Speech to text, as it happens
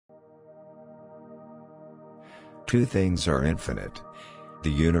Two things are infinite: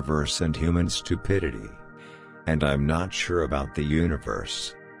 the universe and human stupidity. And I'm not sure about the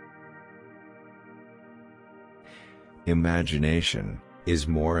universe. Imagination is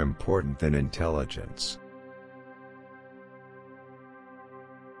more important than intelligence.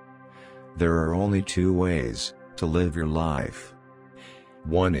 There are only two ways to live your life.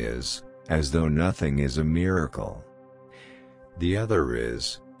 One is, as though nothing is a miracle. The other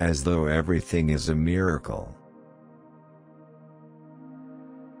is, as though everything is a miracle.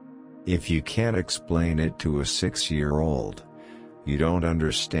 If you can't explain it to a 6-year-old, you don't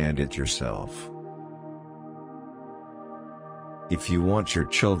understand it yourself. If you want your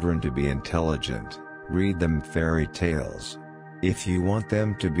children to be intelligent, read them fairy tales. If you want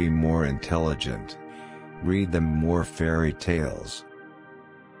them to be more intelligent, read them more fairy tales.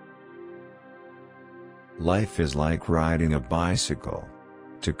 Life is like riding a bicycle.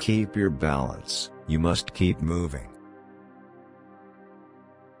 To keep your balance, you must keep moving.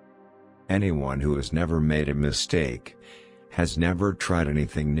 Anyone who has never made a mistake has never tried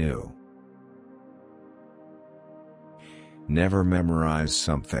anything new. Never memorize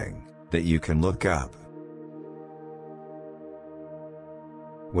something that you can look up.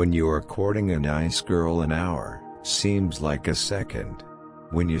 When you are courting a nice girl, an hour seems like a second.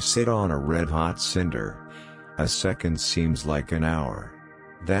 When you sit on a red-hot cinder, a second seems like an hour.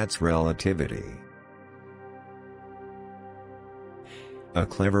 That's relativity. A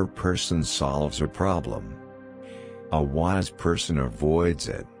clever person solves a problem. A wise person avoids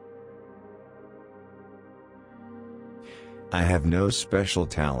it. I have no special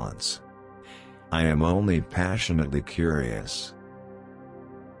talents. I am only passionately curious.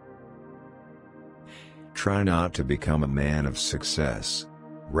 Try not to become a man of success.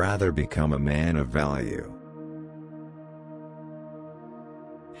 Rather become a man of value.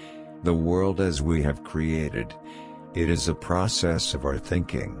 The world as we have created, it is a process of our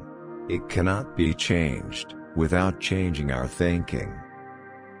thinking. It cannot be changed without changing our thinking.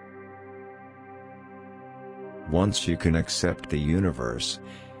 Once you can accept the universe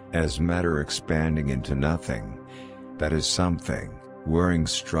as matter expanding into nothing, that is something. Wearing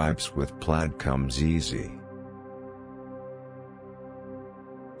stripes with plaid comes easy.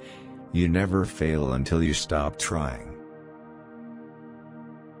 You never fail until you stop trying.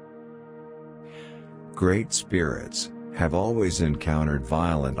 Great spirits have always encountered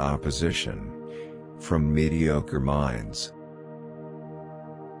violent opposition from mediocre minds.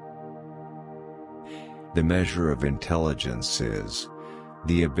 The measure of intelligence is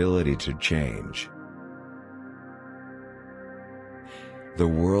the ability to change. The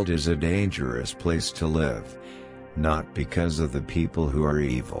world is a dangerous place to live, not because of the people who are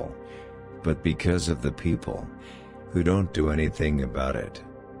evil, but because of the people who don't do anything about it.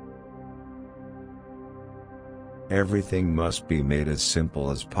 Everything must be made as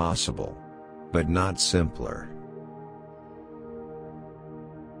simple as possible, but not simpler.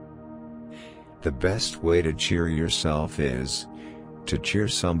 The best way to cheer yourself is to cheer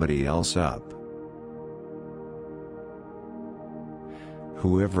somebody else up.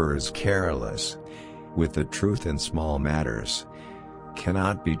 Whoever is careless with the truth in small matters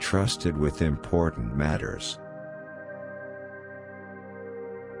cannot be trusted with important matters.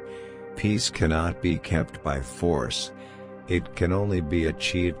 Peace cannot be kept by force, it can only be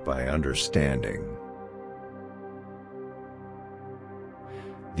achieved by understanding.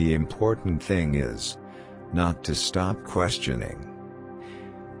 The important thing is not to stop questioning.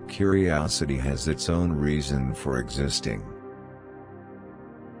 Curiosity has its own reason for existing.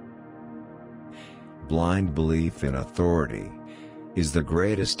 Blind belief in authority is the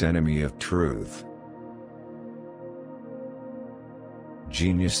greatest enemy of truth.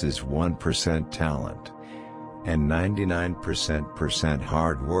 Genius is 1% talent and 99%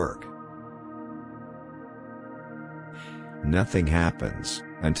 hard work. Nothing happens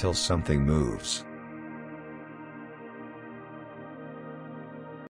until something moves.